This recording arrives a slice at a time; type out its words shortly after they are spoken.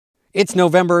It's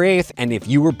November 8th, and if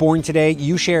you were born today,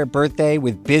 you share a birthday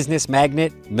with business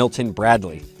magnate Milton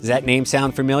Bradley. Does that name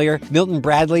sound familiar? Milton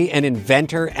Bradley, an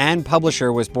inventor and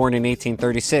publisher, was born in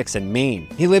 1836 in Maine.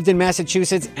 He lived in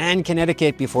Massachusetts and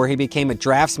Connecticut before he became a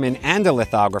draftsman and a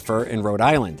lithographer in Rhode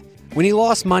Island. When he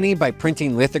lost money by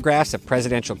printing lithographs of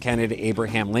presidential candidate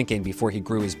Abraham Lincoln before he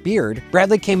grew his beard,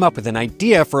 Bradley came up with an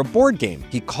idea for a board game.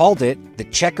 He called it the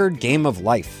Checkered Game of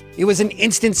Life. It was an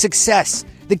instant success.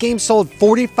 The game sold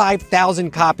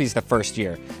 45,000 copies the first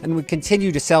year and would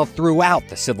continue to sell throughout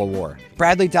the Civil War.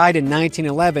 Bradley died in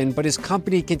 1911, but his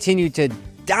company continued to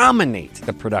dominate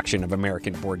the production of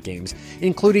American board games,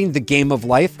 including The Game of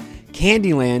Life,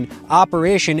 Candyland,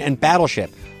 Operation, and Battleship,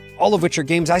 all of which are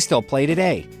games I still play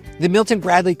today. The Milton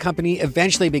Bradley Company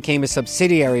eventually became a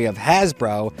subsidiary of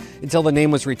Hasbro until the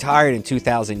name was retired in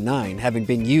 2009, having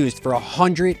been used for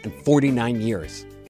 149 years.